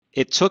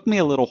it took me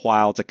a little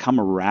while to come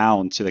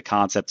around to the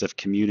concept of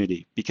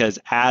community because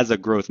as a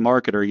growth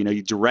marketer,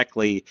 you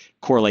directly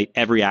correlate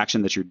every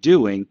action that you're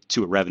doing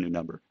to a revenue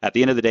number. At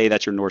the end of the day,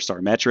 that's your North Star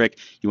metric.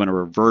 You want to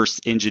reverse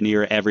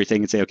engineer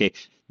everything and say, okay,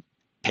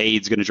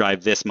 paid's going to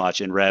drive this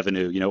much in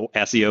revenue,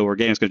 SEO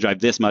organic is going to drive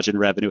this much in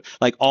revenue,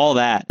 like all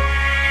that.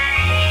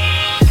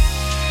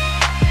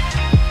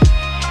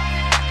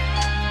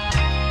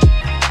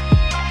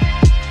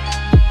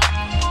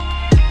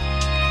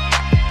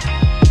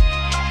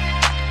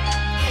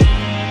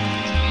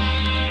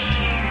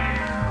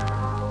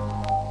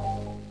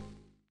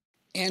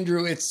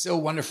 Andrew, it's so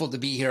wonderful to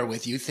be here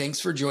with you. Thanks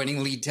for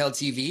joining LeadTail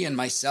TV and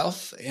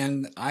myself,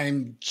 and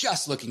I'm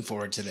just looking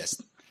forward to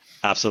this.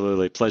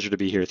 Absolutely. Pleasure to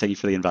be here. Thank you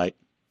for the invite.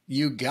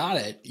 You got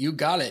it. You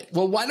got it.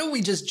 Well, why don't we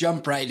just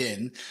jump right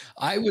in?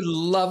 I would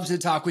love to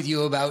talk with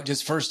you about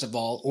just first of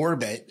all,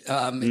 Orbit,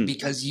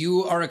 because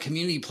you are a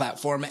community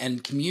platform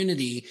and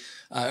community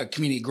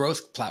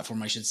growth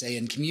platform, I should say.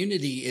 And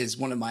community is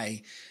one of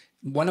my,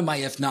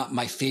 if not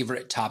my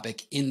favorite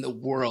topic in the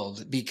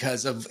world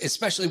because of,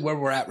 especially where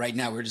we're at right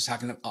now. We're just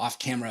talking off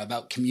camera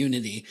about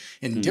community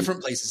in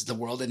different places of the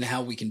world and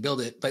how we can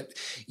build it. But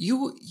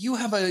you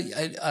have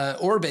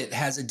Orbit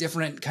has a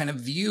different kind of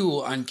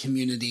view on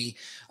community.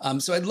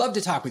 So I'd love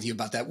to talk with you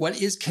about that. What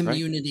is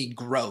community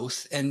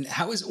growth and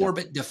how is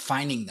Orbit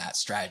defining that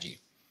strategy?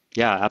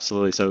 Yeah,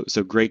 absolutely.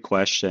 So great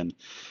question.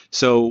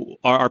 So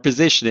our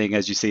positioning,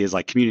 as you see, is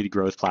like community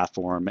growth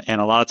platform.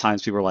 And a lot of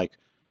times people are like,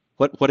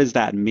 what does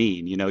that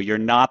mean? You're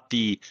not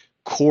the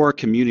core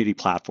community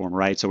platform,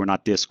 right? So we're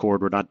not Discord,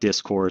 we're not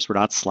Discourse, we're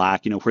not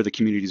Slack, where the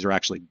communities are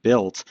actually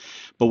built,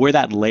 but we're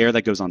that layer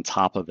that goes on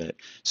top of it.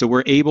 So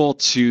we're able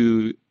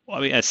to,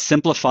 a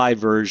simplified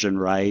version,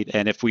 right?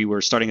 And if we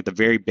were starting at the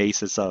very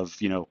basis of,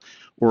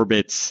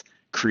 Orbit's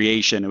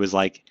creation, it was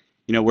like,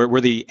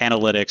 we're the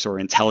analytics or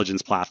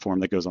intelligence platform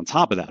that goes on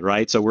top of that,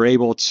 right? So we're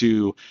able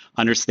to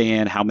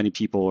understand how many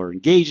people are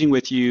engaging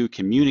with you,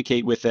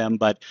 communicate with them.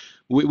 But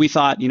we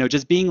thought,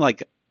 just being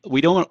like, we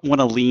don't want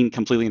to lean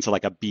completely into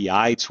like a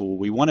BI tool.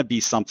 We want to be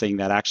something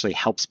that actually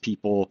helps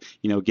people,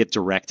 get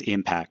direct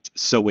impact.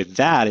 So with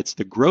that, it's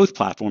the growth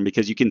platform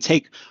because you can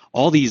take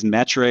all these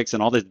metrics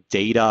and all this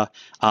data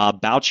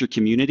about your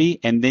community,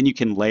 and then you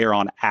can layer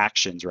on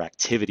actions or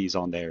activities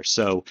on there.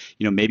 So,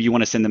 maybe you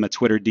want to send them a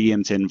Twitter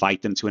DM to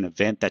invite them to an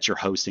event that you're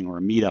hosting or a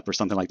meetup or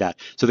something like that.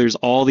 So there's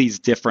all these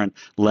different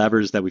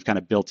levers that we've kind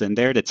of built in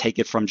there to take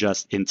it from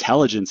just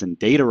intelligence and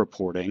data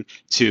reporting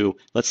to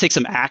let's take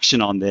some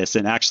action on this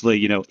and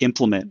actually,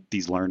 implement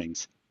these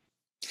learnings.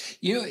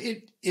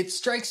 It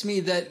strikes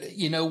me that,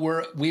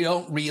 we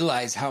don't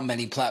realize how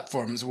many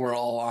platforms we're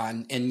all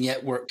on, and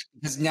yet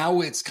because now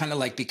it's kind of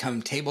like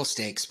become table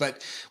stakes,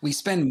 but we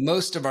spend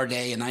most of our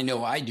day, and I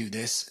know I do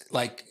this,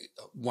 like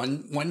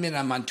one minute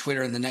I'm on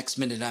Twitter and the next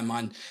minute I'm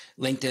on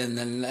LinkedIn and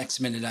then the next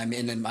minute I'm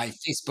in my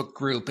Facebook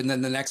group and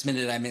then the next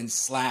minute I'm in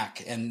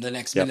Slack and the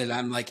next minute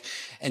I'm like,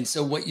 and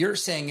so what you're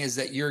saying is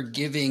that you're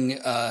giving,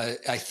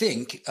 I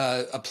think,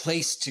 a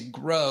place to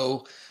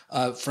grow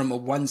from a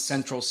one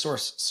central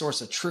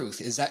source of truth.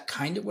 Is that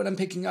kind of what I'm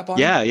picking up on?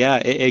 Yeah,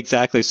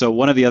 exactly. So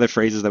one of the other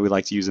phrases that we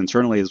like to use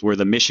internally is we're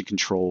the mission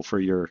control for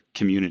your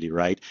community,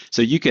 right?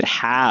 So you could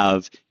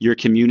have your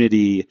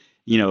community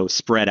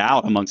spread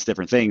out amongst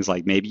different things.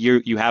 Like maybe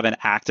you have an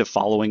active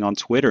following on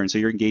Twitter, and so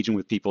you're engaging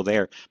with people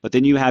there. But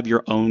then you have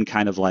your own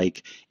kind of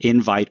like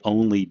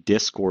invite-only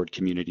Discord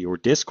community or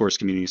Discourse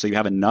community. So you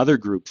have another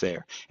group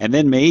there. And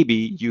then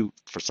maybe you,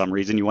 for some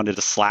reason, you wanted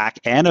a Slack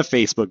and a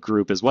Facebook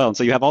group as well. And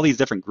so you have all these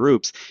different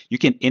groups. You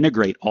can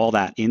integrate all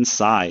that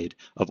inside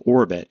of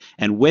Orbit.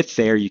 And with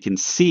there, you can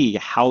see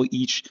how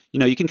each,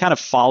 you can kind of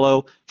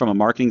follow from a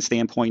marketing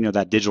standpoint,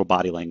 that digital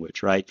body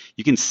language, right?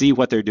 You can see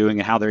what they're doing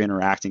and how they're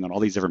interacting on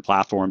all these different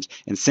platforms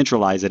and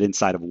centralize it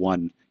inside of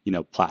one,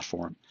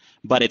 platform.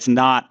 But it's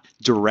not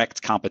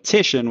direct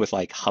competition with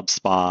like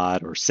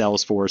HubSpot or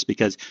Salesforce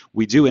because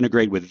we do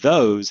integrate with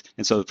those.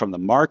 And so from the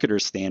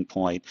marketer's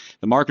standpoint,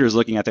 the marketer is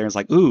looking at there and it's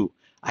like, ooh,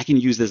 I can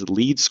use this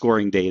lead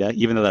scoring data,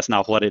 even though that's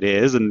not what it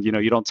is. And,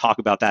 you don't talk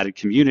about that in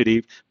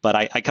community, but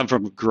I come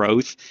from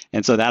growth.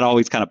 And so that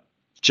always kind of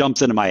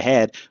jumps into my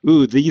head.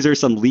 Ooh, these are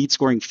some lead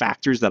scoring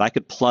factors that I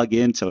could plug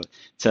into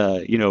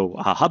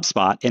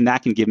HubSpot, and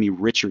that can give me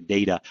richer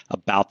data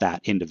about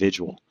that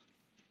individual.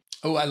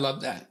 Oh, I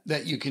love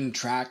that you can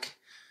track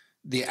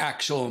the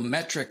actual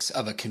metrics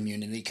of a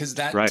community, because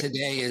that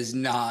today is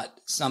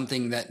not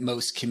something that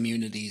most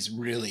communities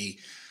really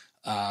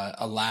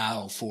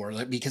allow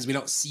for, because we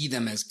don't see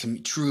them as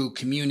true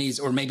communities,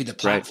 or maybe the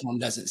platform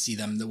doesn't see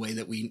them the way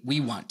that we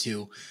want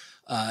to.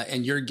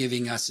 And you're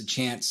giving us a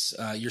chance.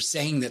 You're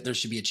saying that there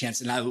should be a chance.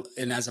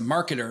 And as a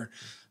marketer,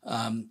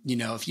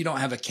 if you don't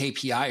have a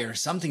KPI or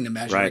something to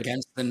measure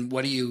against, then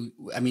what do you,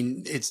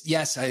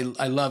 yes,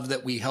 I love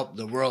that we help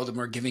the world and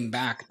we're giving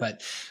back,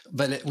 but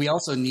we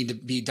also need to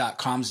be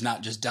 .coms,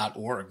 not just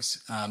 .orgs.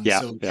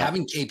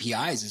 Having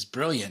KPIs is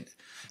brilliant.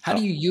 How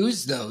do you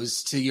use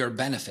those to your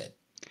benefit?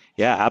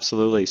 Yeah,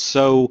 absolutely.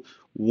 So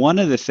one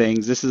of the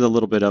things, this is a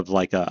little bit of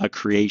like a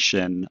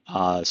creation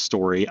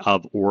story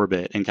of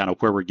Orbit and kind of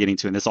where we're getting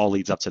to, and this all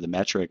leads up to the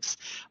metrics.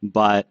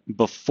 But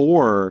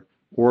before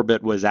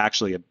Orbit was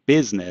actually a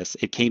business,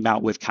 it came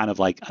out with kind of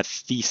like a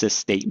thesis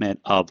statement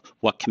of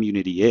what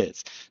community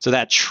is. So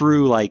that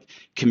true like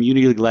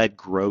community-led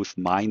growth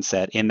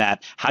mindset in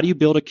that, how do you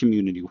build a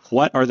community?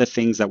 What are the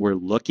things that we're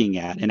looking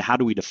at and how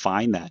do we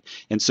define that?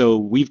 And so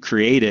we've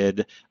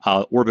created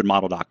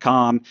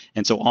orbitmodel.com.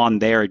 And so on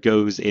there, it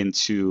goes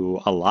into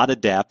a lot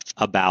of depth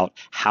about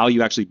how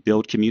you actually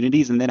build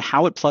communities and then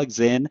how it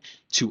plugs in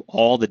to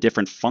all the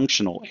different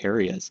functional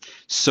areas.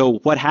 So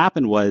what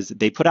happened was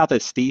they put out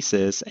this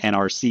thesis, and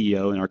our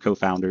CEO and our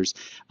co-founders,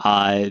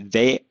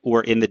 they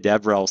were in the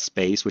DevRel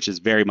space, which is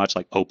very much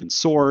like open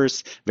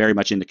source, very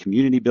much into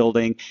community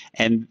building,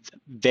 and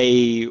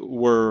they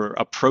were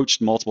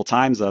approached multiple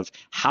times of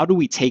how do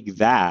we take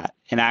that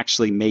and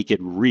actually make it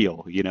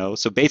real, you know?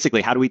 So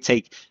basically, how do we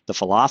take the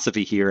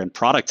philosophy here and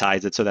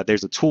productize it so that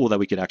there's a tool that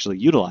we could actually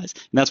utilize?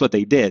 And that's what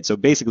they did. So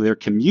basically, their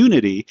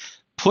community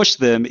push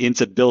them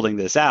into building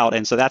this out.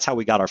 And so that's how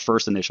we got our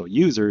first initial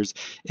users,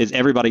 is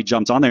everybody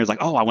jumped on there. It's like,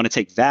 oh, I want to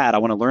take that. I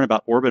want to learn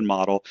about Orbit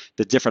Model,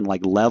 the different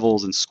like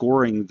levels and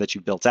scoring that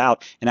you built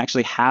out, and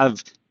actually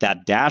have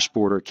that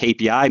dashboard or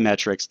KPI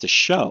metrics to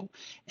show.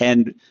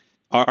 And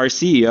our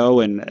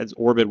CEO and as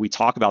Orbit, we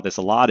talk about this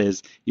a lot,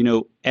 is, you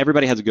know,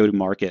 everybody has a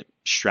go-to-market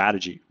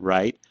strategy,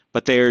 right?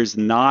 But there's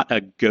not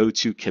a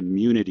go-to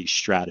community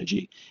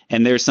strategy.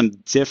 And there's some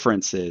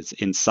differences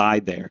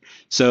inside there.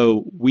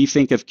 So we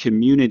think of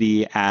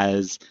community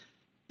as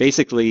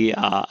basically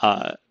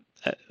a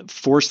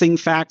forcing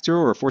factor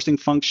or a forcing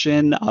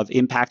function of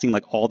impacting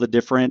like all the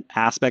different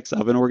aspects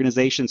of an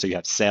organization. So you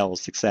have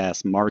sales,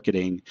 success,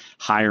 marketing,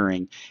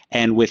 hiring.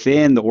 And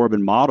within the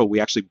Orbit model, we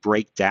actually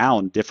break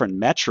down different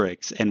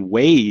metrics and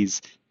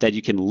ways that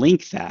you can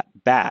link that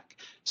back.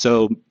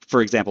 So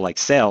for example, like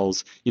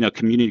sales, you know,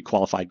 community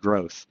qualified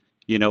growth,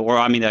 you know, or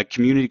I mean, a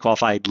community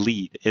qualified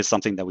lead is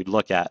something that we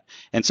look at.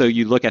 And so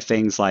you look at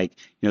things like,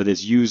 you know,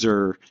 this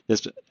user,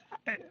 this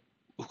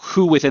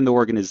who within the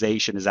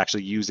organization is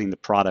actually using the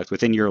product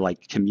within your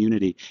like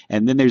community.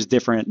 And then there's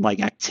different like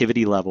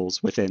activity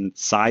levels within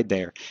inside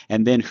there.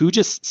 And then who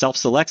just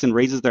self-selects and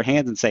raises their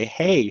hands and say,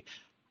 hey,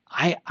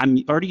 I'm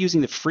already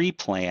using the free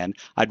plan.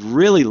 I'd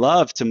really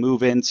love to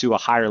move into a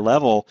higher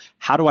level.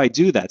 How do I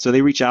do that? So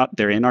they reach out,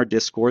 they're in our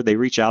Discord, they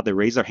reach out, they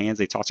raise their hands,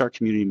 they talk to our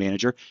community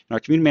manager, and our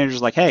community manager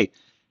is like, hey,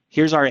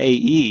 here's our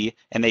AE,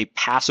 and they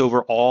pass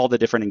over all the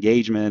different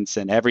engagements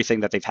and everything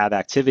that they've had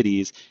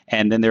activities,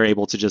 and then they're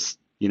able to just,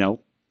 you know,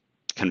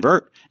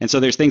 convert. And so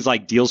there's things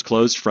like deals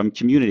closed from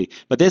community,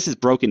 but this is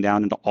broken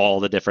down into all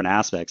the different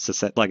aspects.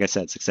 So like I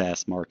said,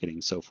 success,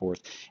 marketing, so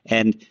forth,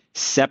 and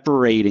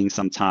separating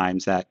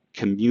sometimes that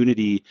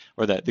community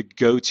or the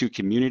go-to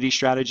community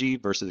strategy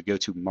versus the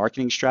go-to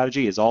marketing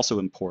strategy is also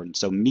important.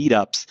 So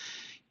meetups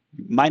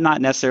might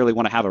not necessarily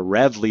want to have a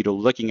rev leader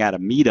looking at a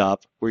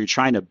meetup where you're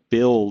trying to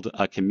build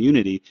a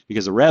community,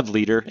 because a rev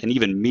leader, and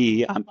even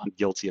me, I'm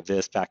guilty of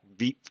this, back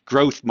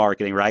growth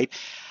marketing, right?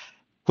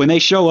 When they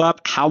show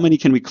up, how many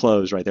can we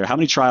close right there? How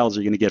many trials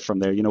are you going to get from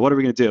there? You know, what are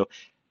we going to do?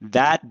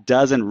 That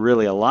doesn't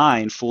really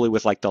align fully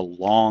with like the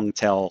long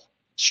tail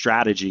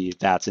strategy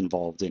that's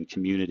involved in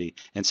community.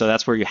 And so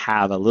that's where you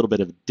have a little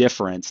bit of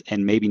difference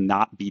and maybe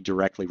not be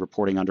directly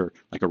reporting under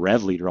like a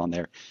rev leader on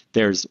there.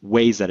 There's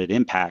ways that it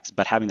impacts,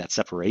 but having that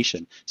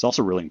separation is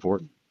also really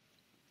important.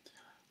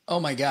 Oh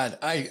my God.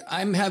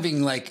 I'm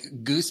having like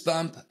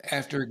goosebump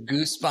after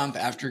goosebump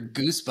after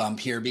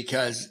goosebump here,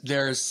 because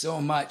there's so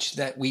much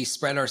that we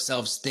spread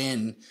ourselves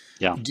thin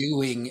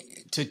doing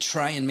to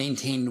try and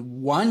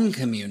maintain one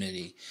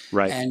community,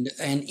 right?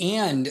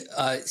 And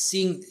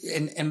seeing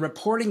and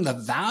reporting the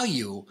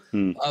value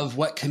of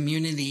what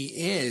community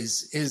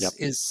is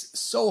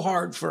so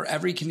hard for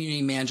every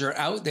community manager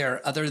out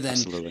there, other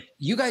than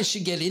you guys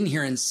should get in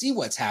here and see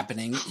what's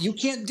happening. You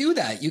can't do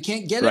that. You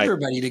can't get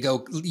everybody to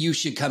go, you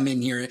should come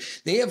in here.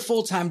 They have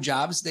full-time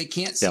jobs. They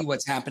can't see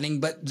what's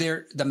happening, but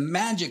the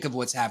magic of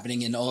what's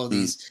happening in all of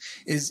these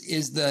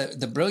is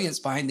the brilliance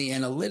behind the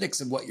analytics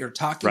of what you're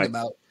talking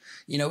about.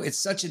 You know, it's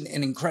such an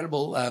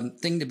incredible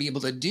thing to be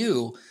able to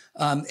do.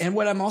 And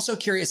what I'm also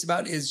curious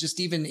about is just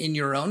even in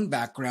your own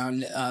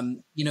background,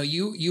 you know,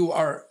 you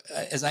are,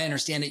 as I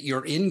understand it,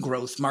 you're in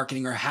growth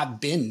marketing or have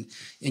been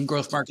in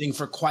growth marketing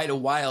for quite a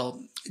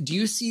while. Do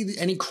you see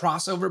any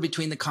crossover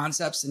between the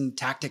concepts and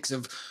tactics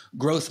of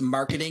growth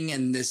marketing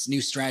and this new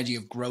strategy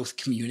of growth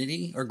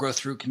community or growth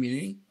through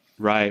community?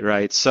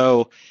 Right.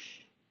 So,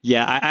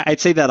 yeah,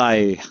 I'd say that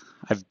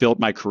I've built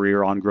my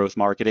career on growth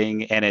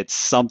marketing, and it's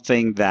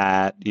something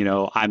that, you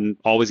know, I'm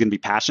always going to be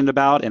passionate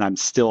about and I'm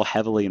still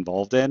heavily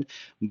involved in.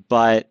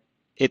 But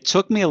it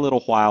took me a little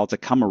while to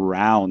come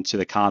around to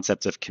the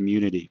concept of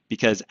community,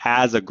 because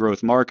as a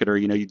growth marketer,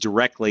 you know, you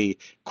directly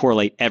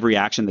correlate every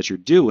action that you're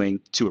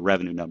doing to a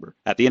revenue number.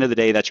 At the end of the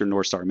day, that's your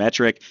North Star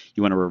metric.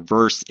 You want to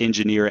reverse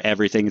engineer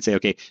everything and say,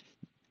 okay,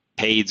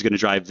 paid's going to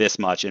drive this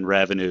much in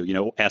revenue,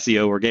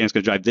 SEO organic's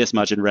going to drive this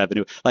much in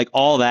revenue, like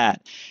all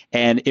that.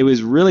 And it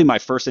was really my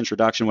first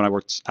introduction when I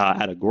worked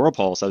at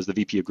Agorapulse. I was the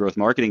VP of growth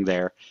marketing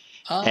there.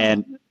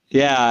 And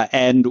yeah,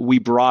 and we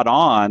brought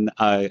on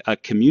a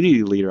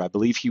community leader. I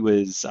believe he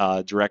was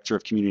director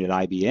of community at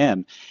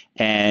IBM,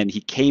 and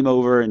he came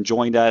over and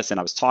joined us, and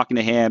I was talking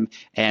to him,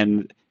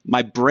 and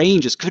my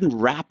brain just couldn't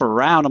wrap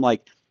around. I'm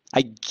like,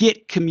 I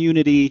get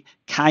community,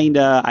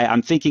 kinda.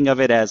 I'm thinking of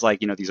it as like,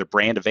 these are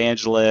brand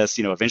evangelists.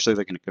 Eventually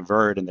they're going to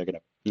convert and they're going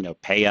to,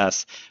 pay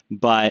us.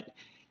 But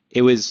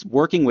it was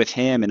working with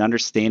him and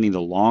understanding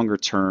the longer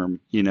term,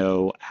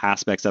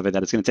 aspects of it,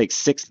 that it's going to take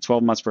 6 to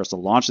 12 months for us to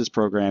launch this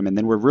program. And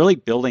then we're really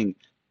building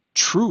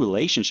true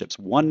relationships,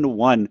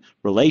 one-to-one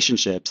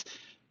relationships,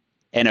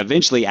 and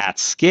eventually at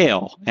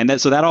scale. And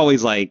so that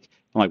always I'm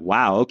like,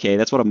 wow, okay,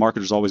 that's what a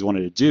marketer's always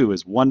wanted to do,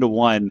 is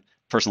one-to-one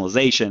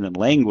personalization and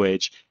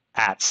language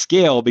at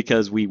scale,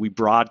 because we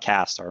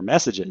broadcast our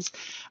messages.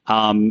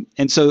 And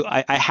so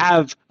I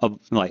have,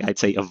 I'd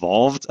say,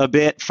 evolved a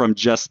bit from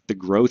just the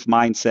growth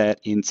mindset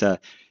into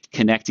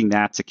connecting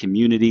that to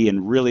community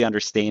and really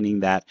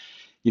understanding that,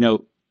 a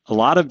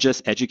lot of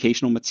just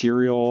educational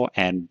material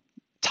and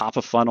top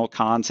of funnel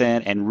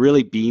content, and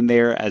really being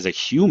there as a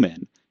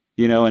human,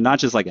 and not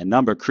just like a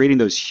number, creating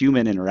those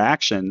human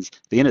interactions.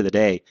 At the end of the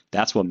day,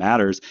 that's what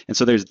matters. And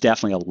so there's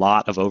definitely a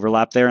lot of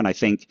overlap there. And I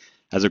think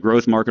as a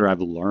growth marketer, I've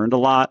learned a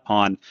lot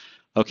on,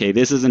 okay,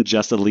 this isn't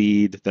just a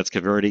lead that's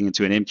converting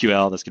into an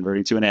MQL, that's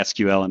converting to an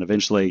SQL, and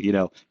eventually,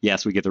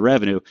 yes, we get the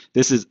revenue.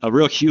 This is a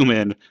real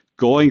human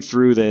going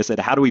through this, and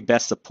how do we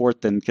best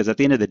support them? Because at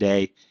the end of the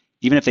day,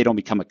 even if they don't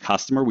become a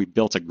customer, we've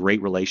built a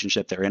great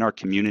relationship. They're in our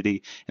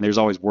community, and there's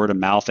always word of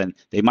mouth, and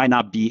they might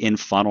not be in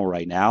funnel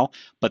right now,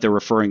 but they're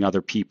referring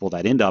other people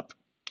that end up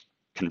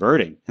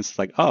converting. And it's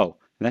like, oh,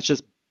 and that's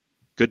just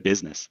good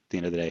business at the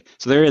end of the day.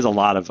 So there is a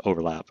lot of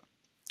overlap.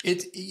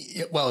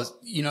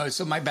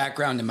 So my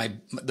background in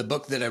the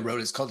book that I wrote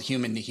is called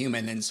Human to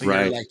Human. And so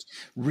right. You're like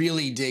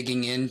really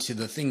digging into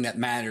the thing that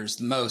matters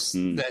the most,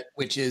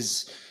 which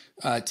is,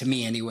 to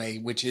me anyway,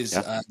 which is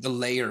the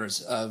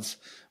layers of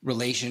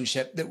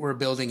relationship that we're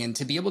building. And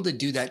to be able to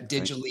do that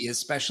digitally,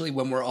 especially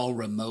when we're all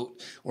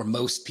remote, or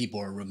most people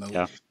are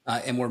remote,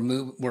 and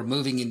we're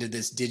moving into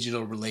this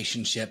digital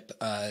relationship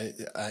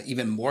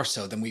even more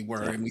so than we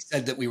were. And we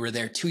said that we were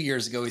there 2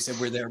 years ago. We said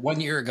we're there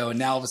 1 year ago. And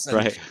now all of a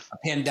sudden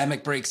a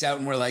pandemic breaks out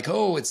and we're like,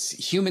 oh, it's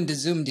human to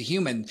Zoom to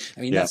human.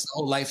 I mean, that's the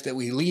whole life that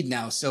we lead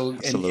now. So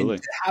and to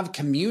have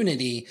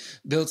community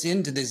built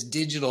into this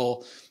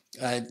digital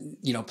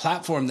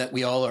platform that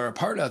we all are a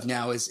part of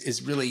now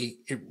is really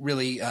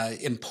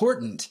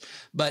important.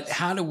 But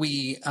how do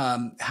we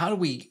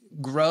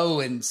grow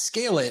and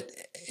scale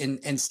it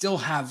and still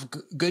have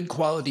good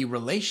quality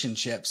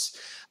relationships,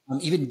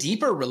 even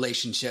deeper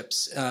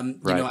relationships?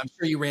 I'm sure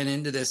you ran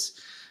into this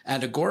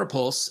at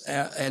Agorapulse,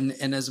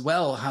 and as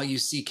well how you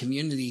see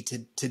community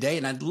today.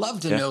 And I'd love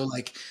to know,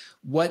 like,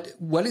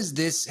 what is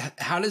this?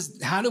 How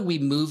do we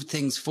move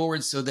things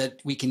forward so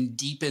that we can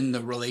deepen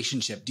the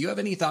relationship? Do you have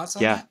any thoughts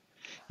on that?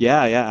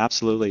 Yeah,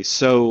 absolutely.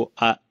 So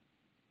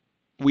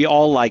we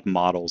all like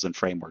models and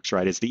frameworks,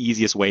 right? It's the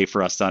easiest way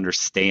for us to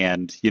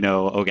understand,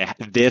 okay,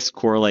 this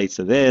correlates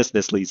to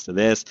this leads to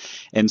this.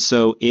 And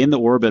so in the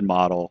Orbit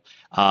model,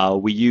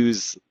 we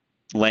use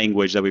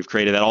language that we've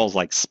created that all is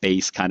like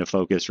space kind of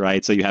focused,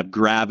 right? So you have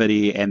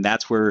gravity, and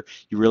that's where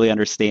you really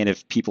understand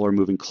if people are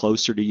moving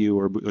closer to you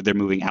or they're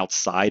moving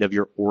outside of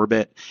your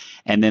orbit.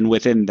 And then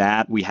within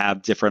that, we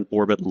have different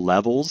orbit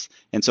levels.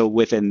 And so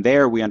within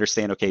there, we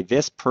understand, okay,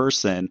 this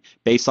person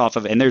based off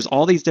of, and there's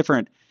all these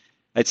different,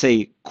 I'd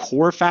say,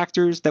 core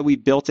factors that we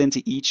built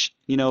into each,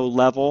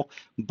 level,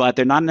 but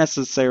they're not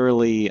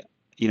necessarily,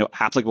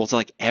 applicable to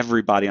like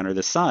everybody under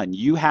the sun.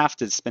 You have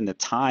to spend the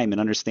time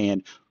and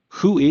understand,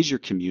 who is your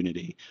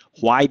community?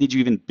 Why did you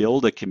even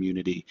build a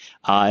community?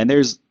 And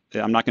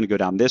I'm not going to go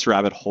down this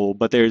rabbit hole,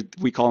 but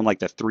we call them like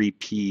the 3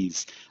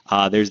 Ps.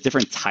 There's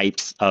different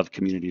types of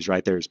communities,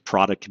 right? There's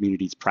product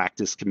communities,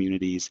 practice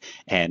communities,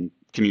 and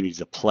communities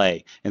of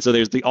play. And so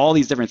there's all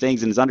these different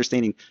things, and it's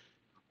understanding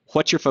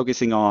what you're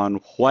focusing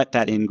on, what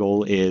that end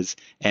goal is,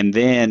 and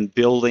then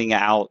building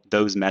out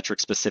those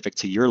metrics specific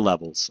to your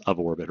levels of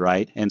orbit,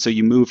 right? And so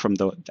you move from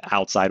the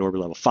outside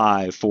orbit level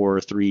 5, 4,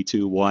 3,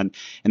 2, 1.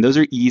 And those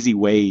are easy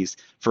ways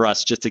for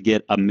us just to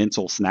get a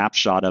mental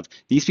snapshot of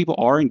these people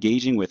are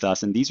engaging with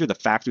us. And these are the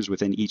factors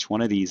within each one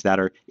of these that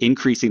are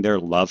increasing their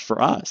love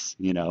for us,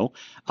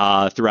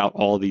 throughout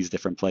all these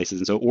different places.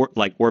 And so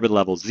like orbit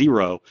level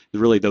 0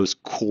 is really those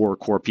core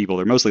people.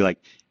 They're mostly like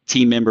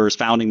team members,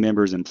 founding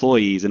members,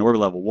 employees. And orbit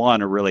level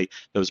 1 are really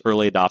those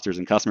early adopters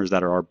and customers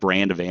that are our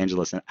brand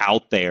evangelists and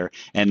out there.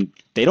 And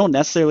they don't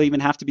necessarily even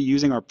have to be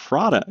using our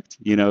product.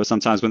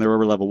 Sometimes when they're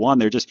orbit level 1,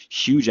 they're just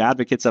huge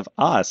advocates of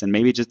us, and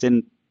maybe it just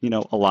didn't,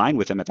 align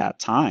with them at that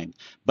time.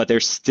 But they're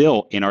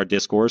still in our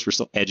discourse. We're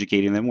still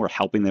educating them. We're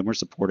helping them. We're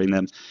supporting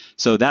them.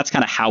 So that's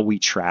kind of how we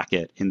track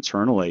it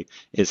internally,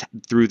 is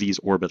through these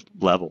orbit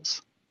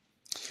levels.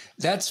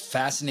 That's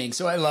fascinating.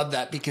 So I love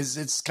that because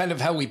it's kind of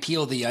how we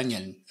peel the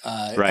onion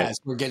Right. as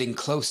we're getting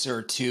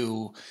closer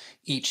to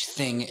each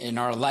thing in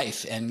our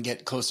life and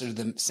get closer to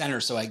the center.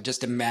 So I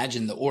just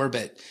imagine the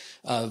orbit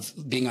of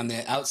being on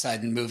the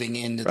outside and moving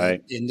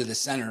Right. into the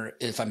center.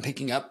 If I'm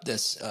picking up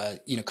this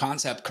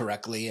concept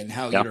correctly, and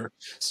how Yeah. you're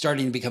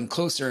starting to become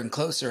closer and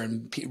closer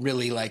and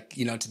really like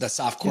to the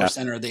soft core Yeah.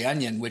 center of the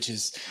onion, which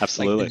is like the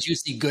Absolutely.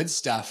 juicy good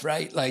stuff,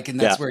 right? Like, and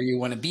Yeah. that's where you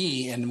want to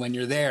be. And when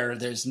you're there,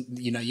 there's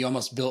you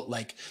almost built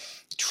like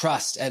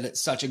trust at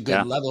such a good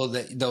Yeah. level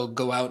that they'll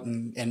go out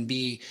and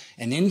be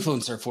an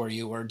influencer for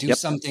you, or do Yep.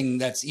 something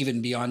that's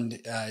even beyond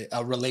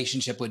a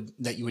relationship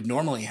that you would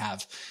normally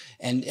have.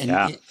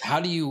 Yeah. How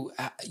do you,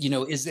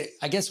 is it,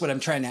 I guess what I'm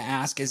trying to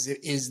ask is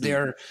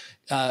Mm.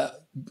 uh,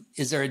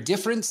 there a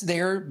difference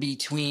there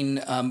between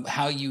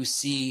how you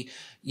see,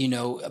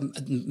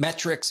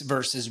 metrics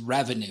versus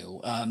revenue?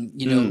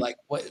 Mm.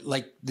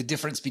 Like the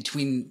difference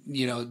between,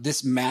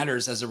 this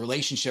matters as a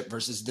relationship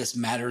versus this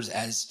matters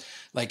as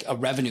like a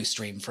revenue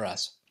stream for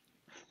us.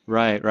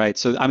 Right, right.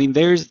 So I mean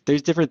there's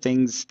different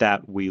things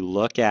that we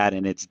look at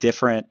and it's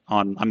different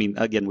on I mean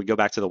again we go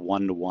back to the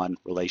one-to-one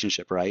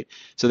relationship, right?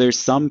 So there's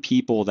some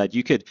people that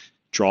you could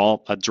draw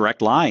a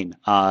direct line.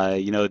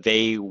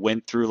 They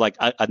went through like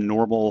a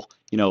normal,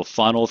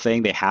 funnel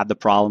thing. They had the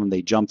problem,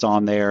 they jumped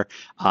on there,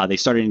 they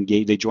started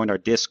engage, they joined our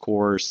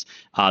discourse,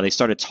 they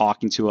started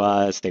talking to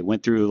us, they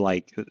went through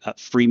like a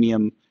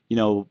freemium,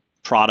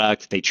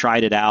 product, they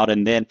tried it out,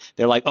 and then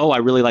they're like, oh, I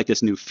really like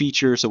this new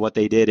feature. So what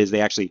they did is they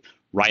actually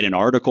write an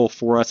article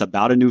for us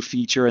about a new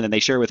feature and then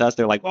they share it with us.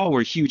 They're like, oh,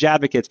 we're huge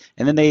advocates.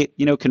 And then they,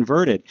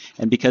 converted.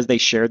 And because they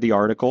shared the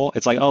article,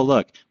 it's like, oh,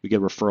 look, we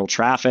get referral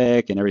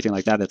traffic and everything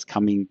like that that's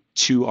coming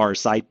to our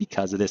site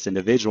because of this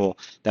individual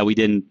that we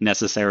didn't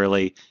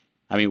necessarily,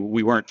 I mean,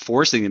 we weren't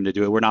forcing them to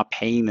do it. We're not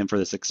paying them for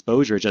this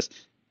exposure. It's just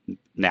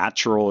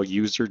natural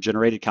user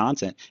generated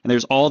content. And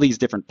there's all these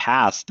different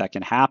paths that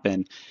can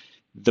happen.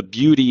 The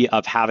beauty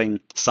of having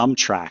some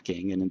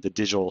tracking and in the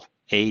digital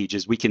age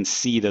is we can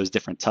see those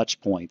different touch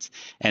points.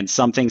 And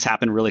some things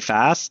happen really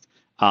fast.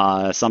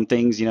 Some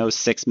things,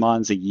 6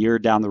 months, a year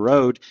down the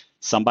road,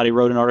 somebody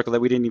wrote an article that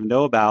we didn't even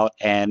know about.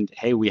 And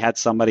hey, we had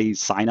somebody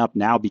sign up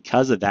now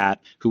because of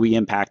that who we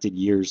impacted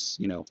years,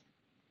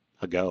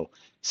 ago.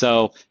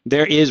 So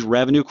there is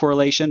revenue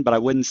correlation, but I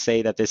wouldn't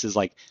say that this is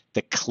like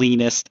the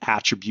cleanest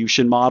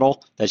attribution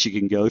model that you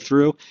can go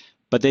through.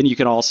 But then you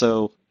can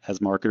also,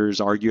 as marketers,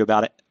 argue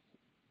about it,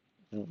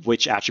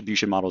 which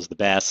attribution model is the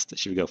best.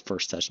 Should we go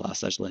first touch, last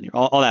touch, linear,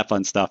 all that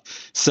fun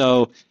stuff.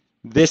 So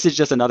this is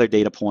just another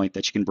data point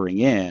that you can bring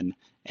in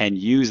and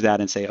use that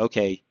and say,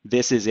 okay,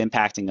 this is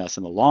impacting us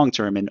in the long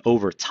term. And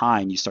over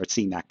time, you start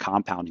seeing that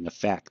compounding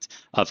effect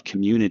of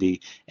community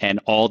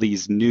and all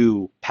these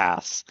new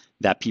paths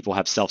that people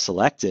have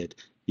self-selected,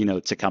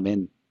 to come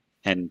in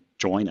and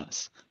join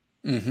us.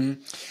 Mm-hmm.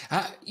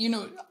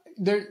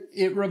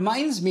 It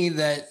reminds me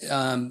that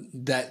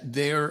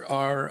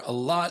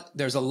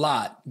there's a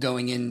lot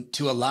going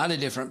into a lot of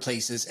different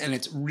places, and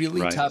it's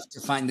really Right. tough to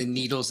find the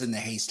needles in the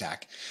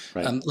haystack.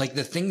 Right. Like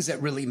the things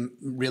that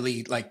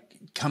really like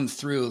come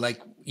through, like,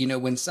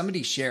 when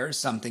somebody shares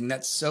something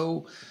that's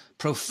so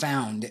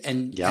profound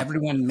and Yeah.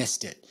 everyone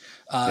missed it,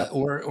 Yep.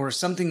 or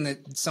something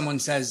that someone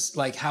says,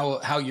 like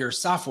how your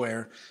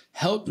software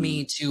helped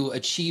me to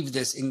achieve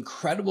this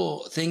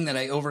incredible thing that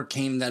I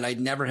overcame that I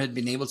never had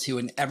been able to,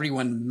 and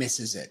everyone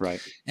misses it. Right.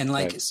 And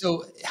like, Right.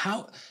 so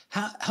how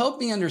help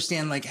me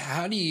understand, like,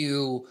 how do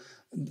you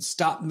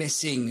stop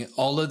missing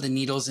all of the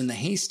needles in the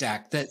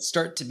haystack that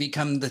start to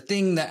become the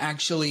thing that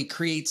actually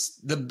creates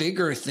the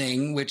bigger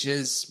thing, which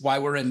is why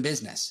we're in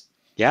business?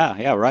 Yeah.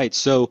 Yeah. Right.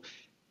 So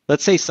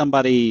let's say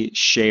somebody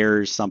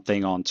shares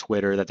something on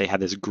Twitter that they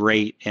had this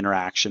great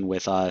interaction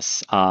with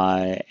us,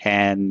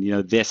 and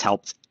this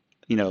helped,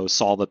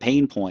 solve a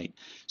pain point.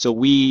 So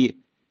we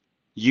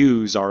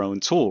use our own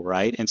tool,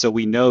 right? And so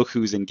we know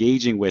who's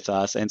engaging with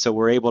us, and so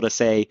we're able to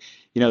say,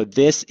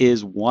 this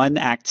is one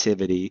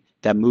activity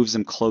that moves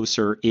them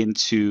closer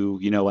into,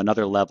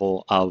 another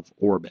level of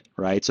orbit,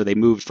 right? So they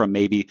moved from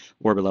maybe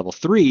orbit level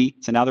 3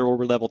 to now they're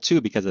orbit level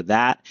 2 because of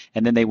that,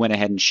 and then they went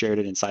ahead and shared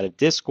it inside of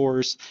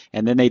discourse,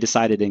 and then they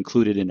decided to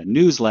include it in a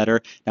newsletter.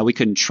 Now we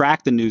couldn't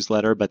track the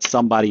newsletter, but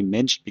somebody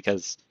mentioned,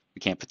 because we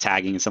can't put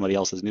tagging in somebody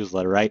else's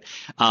newsletter, right?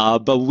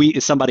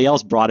 But somebody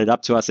else brought it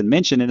up to us and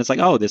mentioned, and it's like,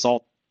 oh, this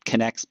all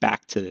connects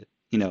back to,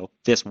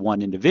 this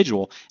one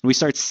individual, and we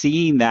start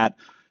seeing that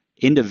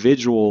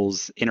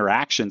individuals'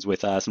 interactions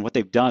with us and what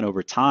they've done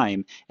over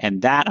time,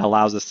 and that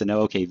allows us to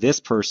know, okay, this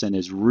person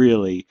is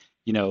really,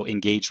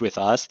 engaged with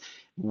us.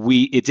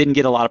 It didn't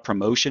get a lot of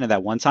promotion at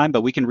that one time,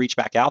 but we can reach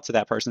back out to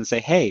that person and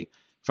say, hey,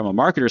 from a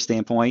marketer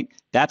standpoint,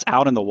 that's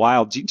out in the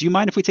wild. Do you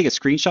mind if we take a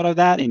screenshot of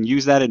that and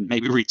use that in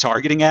maybe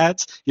retargeting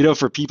ads,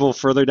 for people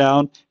further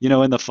down,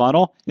 in the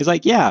funnel? It's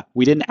like, yeah,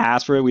 we didn't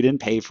ask for it, we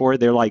didn't pay for it.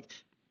 They're like,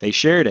 they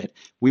shared it.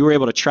 We were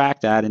able to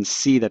track that and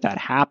see that that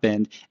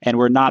happened, and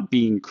we're not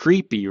being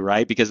creepy,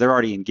 right? Because they're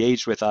already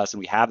engaged with us and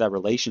we have that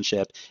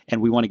relationship,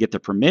 and we want to get their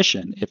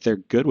permission if they're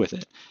good with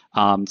it.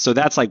 So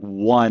that's like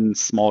one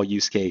small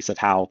use case of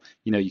how,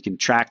 you can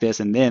track this,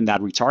 and then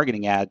that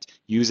retargeting ad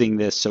using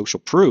this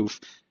social proof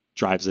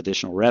drives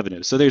additional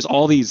revenue. So there's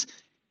all these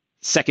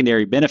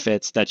secondary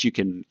benefits that you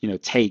can,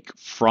 take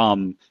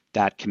from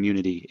that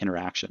community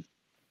interaction.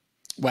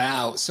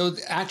 Wow. So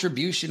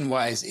attribution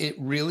wise, it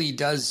really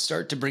does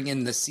start to bring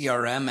in the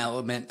CRM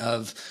element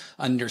of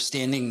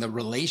understanding the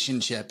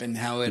relationship and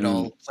how it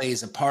all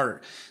plays a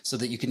part so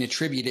that you can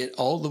attribute it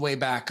all the way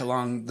back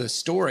along the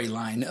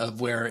storyline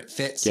of where it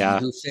fits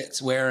and who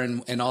fits where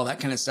and all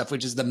that kind of stuff,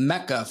 which is the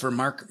mecca for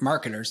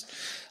marketers.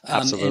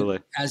 Absolutely.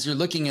 And as you're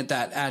looking at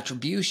that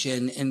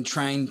attribution and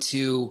trying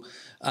to,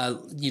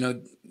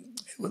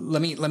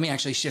 let me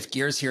actually shift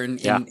gears here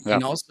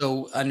and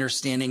also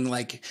understanding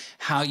like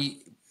how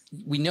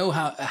we know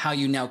how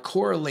you now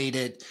correlate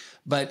it,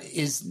 but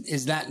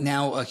is that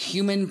now a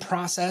human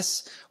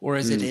process, or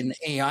is it an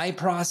AI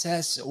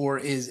process, or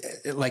is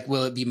like,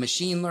 will it be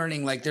machine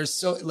learning? Like there's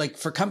so like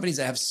for companies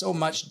that have so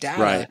much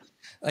data,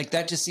 like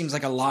that just seems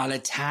like a lot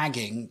of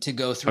tagging to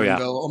go through and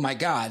go, oh my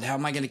God, how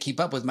am I going to keep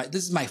up with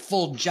this is my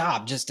full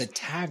job just to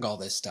tag all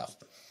this stuff.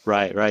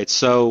 Right.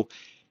 So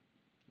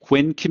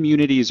when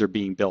communities are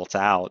being built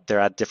out, they're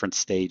at different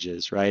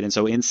stages, right? And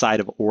so inside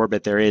of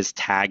Orbit, there is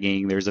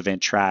tagging, there's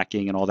event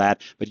tracking and all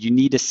that, but you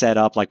need to set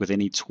up, like with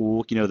any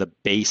tool, the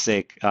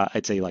basic,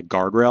 I'd say like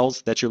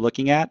guardrails that you're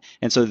looking at.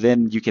 And so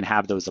then you can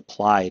have those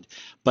applied.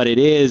 But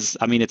it's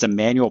a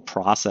manual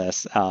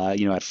process,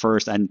 at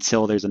first,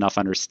 until there's enough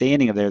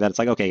understanding of there that it's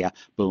like, okay, yeah,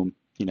 boom,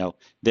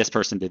 this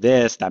person did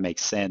this, that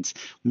makes sense.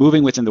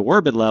 Moving within the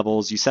Orbit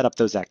levels, you set up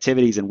those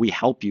activities and we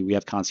help you. We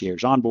have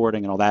concierge onboarding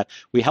and all that.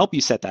 We help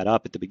you set that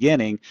up at the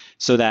beginning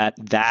so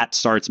that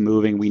starts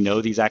moving. We know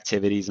these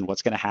activities and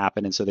what's going to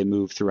happen. And so they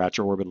move throughout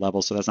your Orbit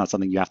level. So that's not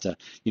something you have to,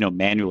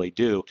 manually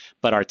do,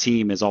 but our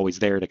team is always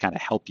there to kind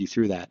of help you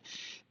through that.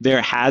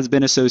 There has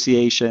been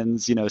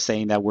associations,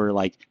 saying that we're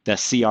like the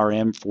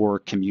CRM for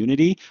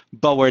community,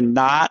 but we're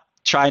not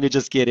trying to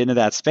just get into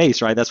that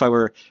space, right? That's why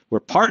we're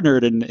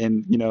partnered and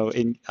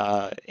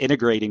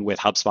integrating with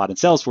HubSpot and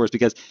Salesforce,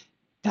 because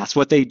that's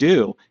what they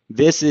do.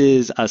 This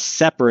is a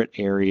separate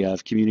area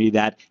of community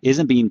that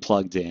isn't being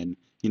plugged in,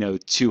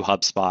 to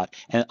HubSpot,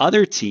 and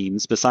other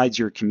teams besides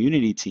your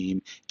community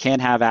team can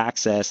have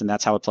access, and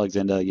that's how it plugs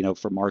into,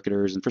 for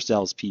marketers and for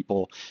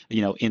salespeople,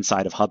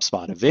 inside of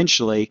HubSpot.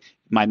 Eventually,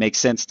 it might make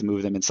sense to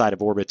move them inside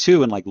of Orbit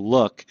too, and like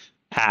look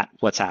at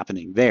what's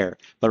happening there.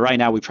 But right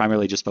now, we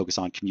primarily just focus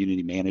on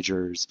community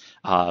managers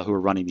who are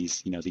running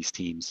these, these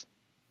teams.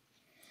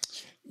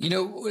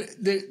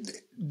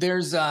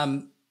 There's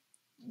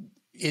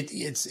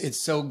it's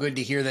so good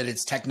to hear that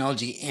it's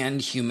technology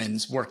and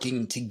humans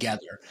working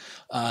together.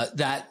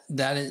 That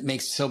it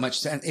makes so much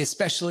sense,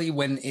 especially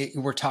when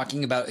we're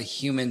talking about a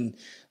human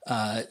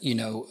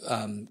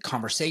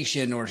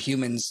conversation, or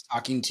humans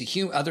talking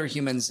to other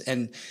humans.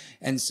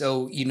 And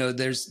so,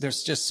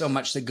 there's just so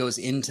much that goes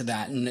into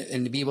that,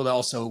 and to be able to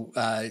also,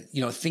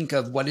 think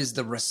of what is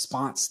the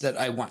response that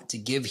I want to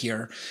give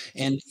here,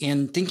 and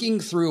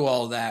thinking through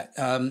all that,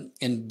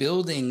 and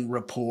building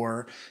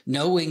rapport,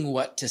 knowing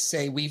what to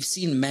say. We've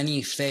seen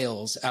many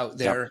fails out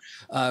there,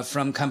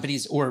 from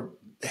companies, or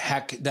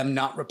heck, them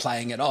not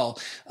replying at all.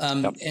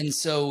 And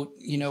so,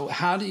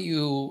 how do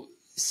you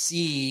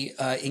see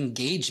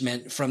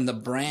engagement from the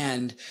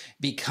brand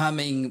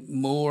becoming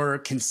more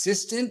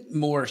consistent,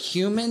 more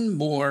human,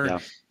 more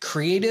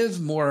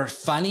creative, more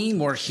funny,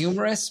 more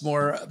humorous,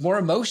 more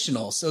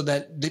emotional, so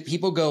that the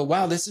people go,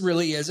 wow, this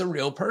really is a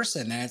real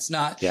person, and it's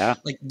not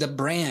like the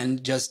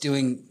brand just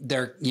doing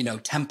their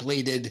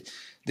templated,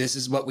 this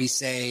is what we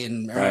say,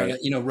 and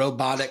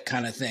robotic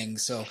kind of thing.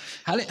 So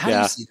how do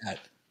you see that?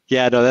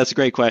 Yeah, no, that's a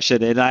great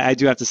question. And I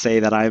do have to say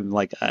that I'm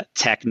like a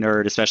tech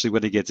nerd, especially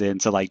when it gets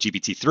into like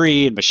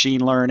GPT-3 and machine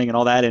learning and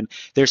all that. And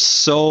there's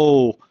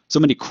so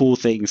many cool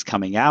things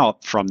coming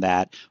out from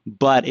that.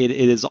 But it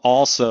is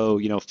also,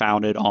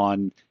 founded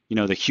on,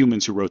 the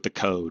humans who wrote the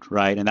code,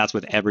 right? And that's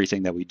with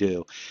everything that we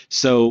do.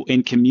 So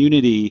in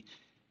community,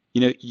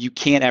 you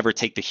can't ever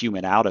take the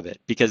human out of it,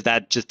 because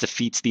that just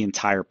defeats the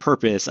entire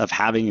purpose of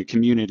having a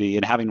community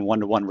and having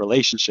one-to-one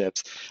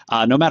relationships.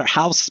 No matter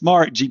how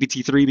smart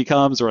GPT-3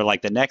 becomes, or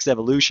like the next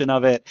evolution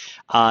of it,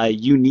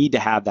 you need to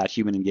have that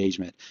human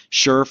engagement.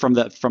 Sure, from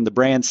the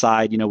brand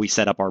side, we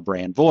set up our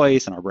brand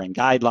voice and our brand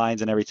guidelines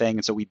and everything,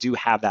 and so we do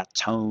have that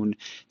tone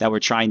that we're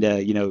trying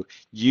to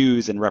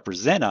use and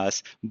represent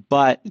us.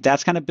 But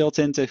that's kind of built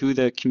into who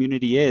the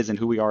community is and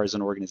who we are as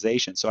an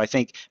organization. So I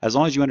think as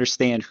long as you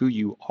understand who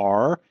you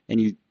are and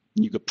you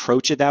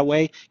approach it that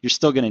way, you're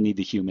still going to need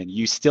the human.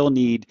 You still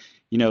need,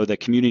 the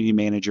community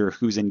manager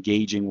who's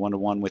engaging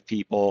one-to-one with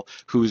people,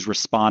 who's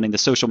responding, the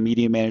social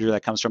media manager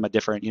that comes from a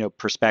different,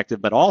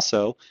 perspective. But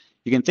also,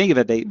 you can think of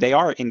it, they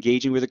are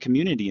engaging with a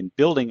community and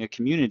building a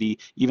community,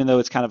 even though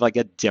it's kind of like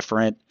a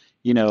different,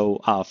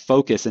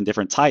 focus and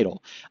different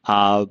title.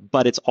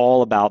 But it's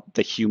all about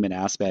the human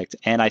aspect.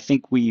 And I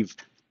think we've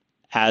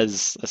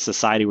as a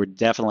society, we're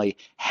definitely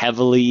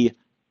heavily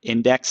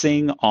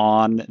indexing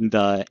on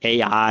the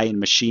AI and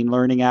machine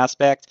learning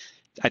aspect.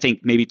 I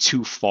think maybe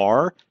too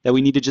far, that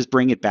we need to just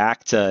bring it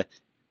back to,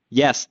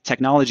 yes,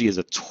 technology is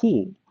a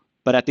tool,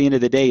 but at the end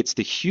of the day, it's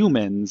the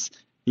humans,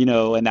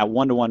 and that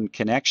one-to-one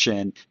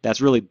connection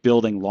that's really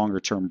building longer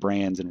term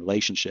brands and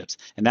relationships.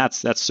 And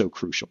that's so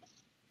crucial.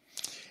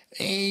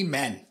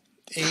 Amen.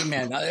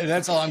 Amen.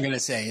 That's all I'm going to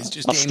say is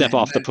just I'll amen. step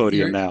off the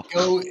podium now.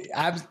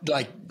 I'm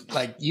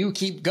like you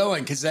keep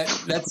going, because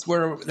that's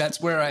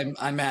where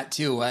I'm at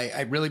too.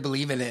 I really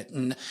believe in it,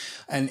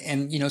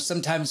 and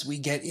sometimes we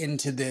get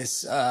into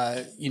this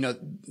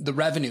the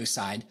revenue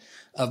side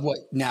of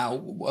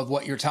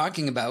what you're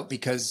talking about,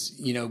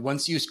 because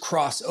once you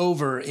cross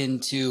over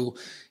into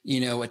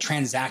a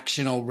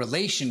transactional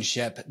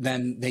relationship,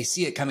 then they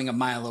see it coming a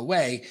mile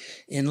away,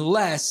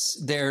 unless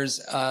there's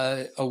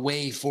a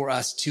way for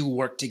us to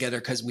work together,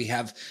 because we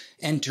have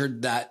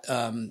entered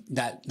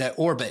that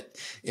orbit,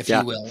 if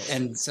you will.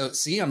 And so,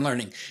 see, I'm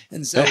learning.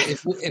 And so,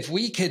 if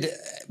we could,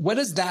 what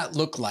does that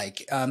look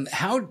like?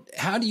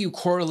 How do you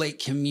correlate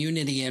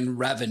community and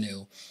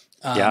revenue?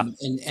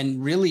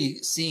 And really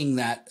seeing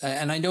that,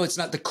 and I know it's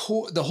not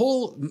the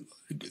whole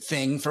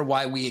thing for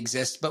why we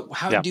exist, but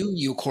how do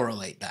you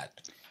correlate that?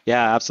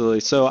 Yeah,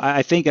 absolutely. So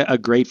I think a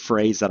great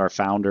phrase that our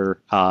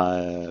founder,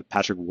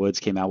 Patrick Woods,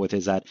 came out with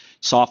is that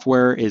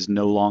software is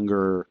no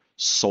longer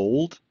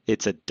sold,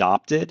 it's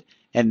adopted.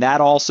 And that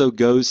also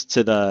goes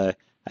to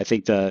I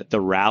think the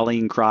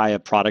rallying cry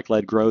of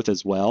product-led growth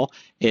as well.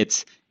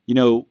 It's,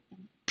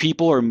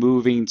 people are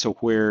moving to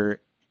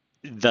where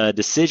the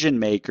decision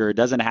maker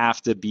doesn't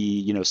have to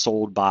be,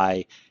 sold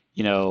by,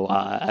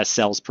 a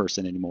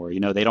salesperson anymore.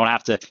 They don't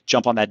have to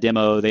jump on that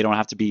demo. They don't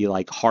have to be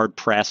like hard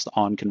pressed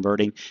on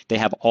converting. They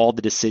have all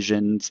the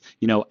decisions,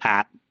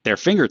 at their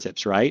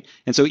fingertips, right?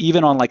 And so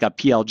even on like a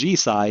PLG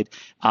side,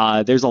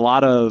 there's a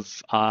lot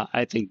of,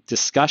 I think,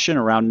 discussion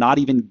around not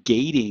even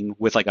gating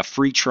with like a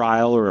free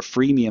trial or a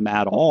freemium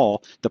at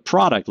all, the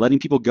product, letting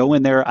people go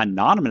in there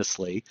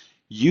anonymously,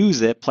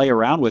 use it, play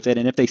around with it,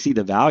 and if they see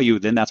the value,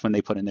 then that's when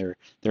they put in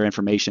their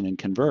information and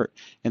convert.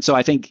 And so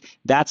I think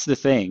that's the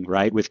thing,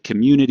 right? With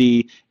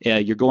community,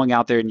 you're going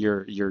out there and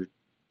you're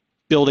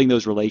building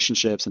those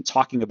relationships and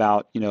talking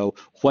about,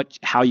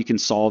 how you can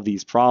solve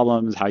these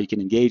problems, how you can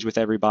engage with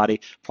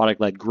everybody.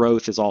 Product-led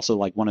growth is also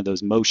like one of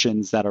those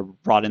motions that are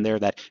brought in there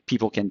that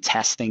people can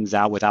test things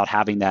out without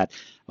having that,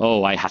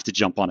 oh, I have to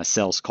jump on a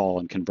sales call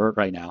and convert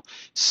right now.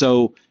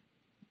 So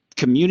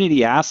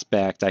community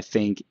aspect, I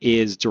think,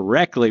 is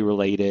directly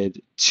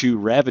related to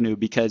revenue,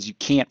 because you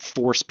can't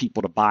force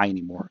people to buy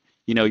anymore.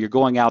 You're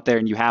going out there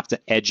and you have to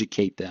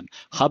educate them.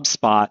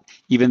 HubSpot,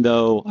 even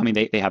though, I mean,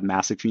 they have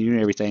massive community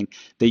and everything,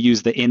 they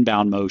use the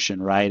inbound motion,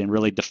 right? And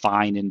really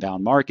define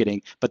inbound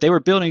marketing, but they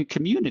were building a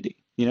community.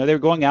 They were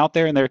going out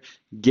there and they're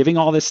giving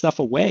all this stuff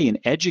away and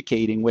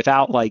educating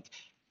without like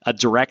a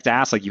direct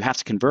ask, like you have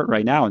to convert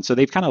right now. And so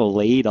they've kind of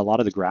laid a lot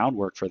of the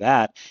groundwork for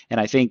that. And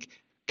I think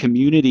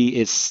community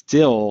is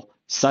still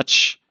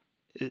such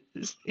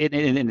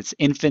in its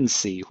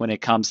infancy when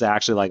it comes to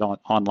actually like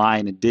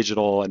online and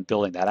digital and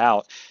building that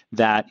out,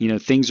 that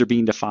things are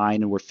being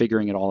defined and we're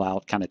figuring it all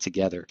out kind of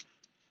together.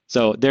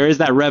 So there is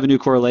that revenue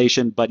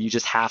correlation, but you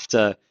just have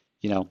to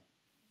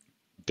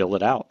build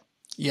it out.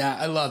 Yeah,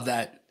 I love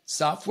that.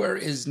 Software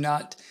is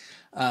no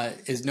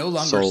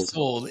longer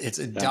sold, it's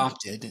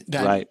adopted.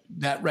 Right.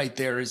 That right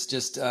there is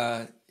just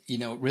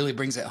really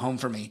brings it home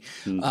for me.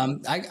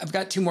 I've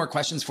got two more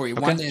questions for you.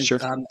 Okay, One is, sure.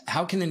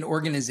 How can an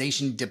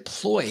organization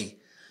deploy,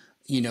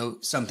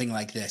 something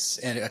like this,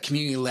 a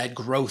community-led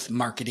growth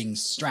marketing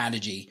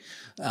strategy?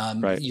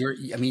 Right.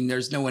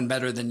 There's no one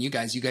better than you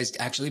guys. You guys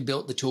actually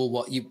built the tool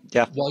while you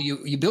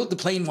built the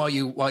plane while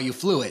you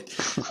flew it.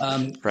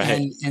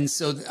 Right. And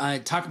so I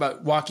talk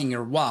about walking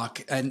your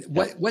walk. And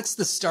what's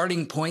the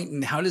starting point,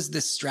 and how does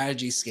this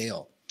strategy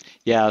scale?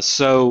 Yeah,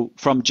 so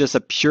from just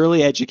a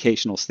purely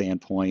educational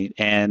standpoint,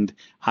 and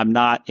I'm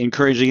not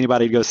encouraging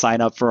anybody to go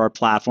sign up for our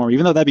platform,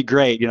 even though that'd be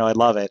great, I'd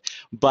love it,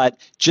 but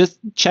just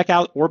check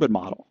out Orbit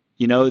Model.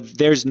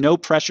 There's no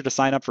pressure to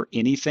sign up for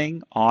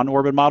anything on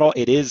Orbit Model.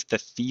 It is the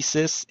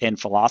thesis and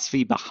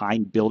philosophy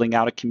behind building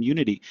out a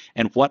community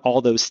and what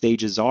all those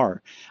stages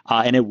are.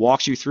 And it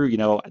walks you through,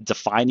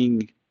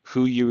 defining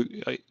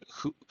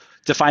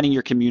defining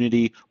your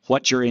community,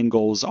 what your end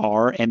goals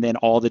are, and then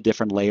all the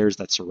different layers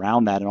that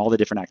surround that and all the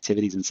different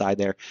activities inside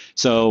there.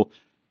 So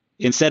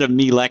instead of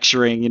me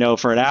lecturing,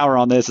 for an hour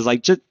on this, it's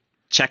like, just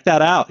check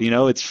that out.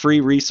 It's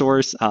free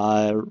resource.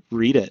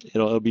 Read it.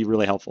 It'll be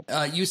really helpful.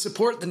 You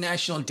support the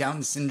National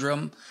Down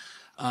Syndrome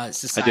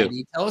Society. I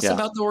do. Tell us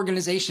about the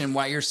organization and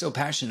why you're so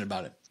passionate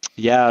about it.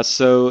 Yeah,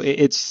 so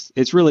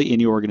it's really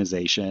any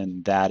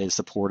organization that is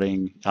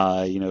supporting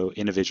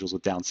individuals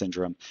with Down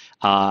syndrome.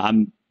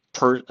 I'm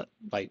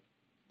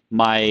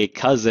my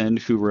cousin,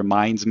 who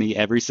reminds me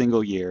every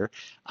single year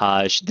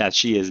that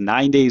she is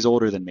 9 days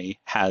older than me,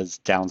 has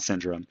Down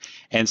syndrome.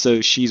 And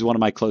so she's one of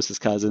my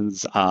closest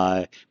cousins.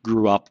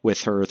 Grew up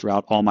with her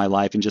throughout all my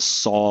life and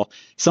just saw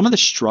some of the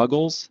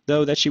struggles,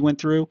 though, that she went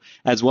through,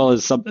 as well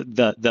as some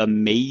the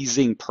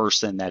amazing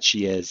person that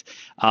she is.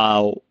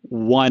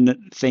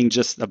 One thing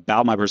just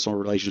about my personal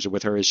relationship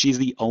with her is she's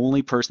the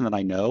only person that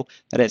I know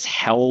that has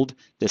held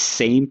the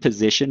same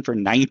position for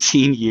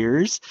 19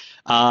 years.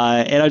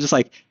 And I was just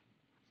like,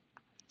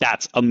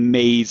 that's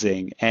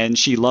amazing. And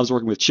she loves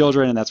working with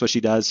children, and that's what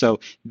she does. So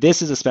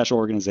this is a special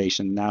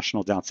organization,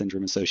 National Down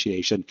Syndrome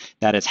Association,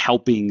 that is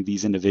helping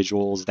these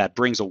individuals, that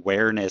brings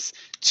awareness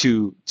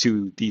to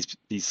these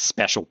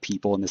special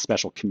people in this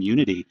special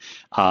community.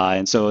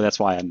 And so that's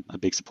why I'm a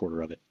big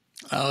supporter of it.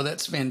 Oh,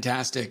 that's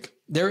fantastic.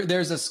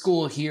 There's a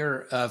school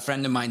here, a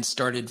friend of mine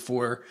started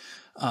for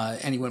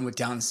anyone with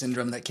Down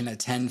syndrome that can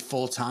attend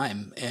full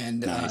time,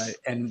 and Nice.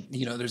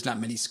 there's not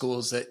many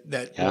schools that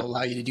Yeah. will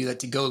allow you to do that,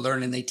 to go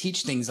learn, and they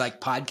teach things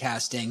like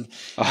podcasting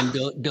and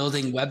Oh,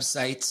 building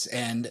websites,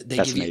 and they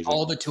that's give you amazing.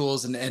 all the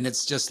tools, and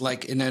it's just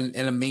like an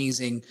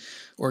amazing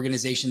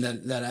organization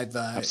that I've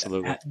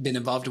Absolutely. been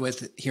involved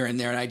with here and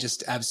there, and I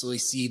just absolutely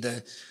see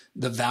the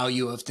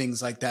value of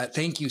things like that.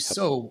 Thank you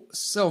so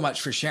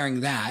much for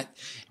sharing that,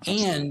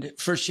 Absolutely. and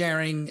for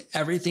sharing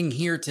everything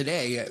here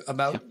today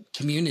about Yeah.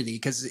 community.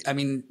 Because I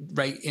mean,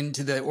 right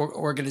into the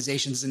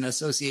organizations and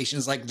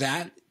associations like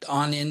that,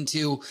 on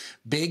into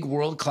big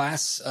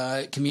world-class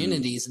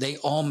communities, they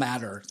all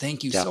matter.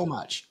 Thank you Yeah. so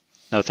much.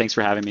 No, thanks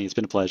for having me. It's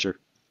been a pleasure.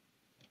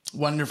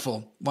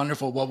 Wonderful.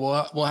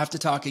 Well, we'll have to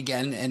talk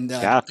again. And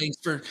Yeah. thanks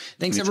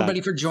Anytime.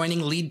 everybody for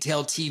joining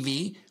Leadtail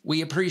TV.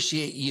 We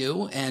appreciate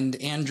you. And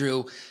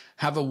Andrew,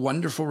 have a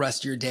wonderful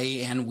rest of your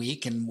day and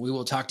week, and we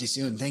will talk to you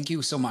soon. Thank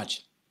you so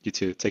much. You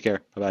too. Take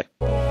care. Bye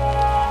bye.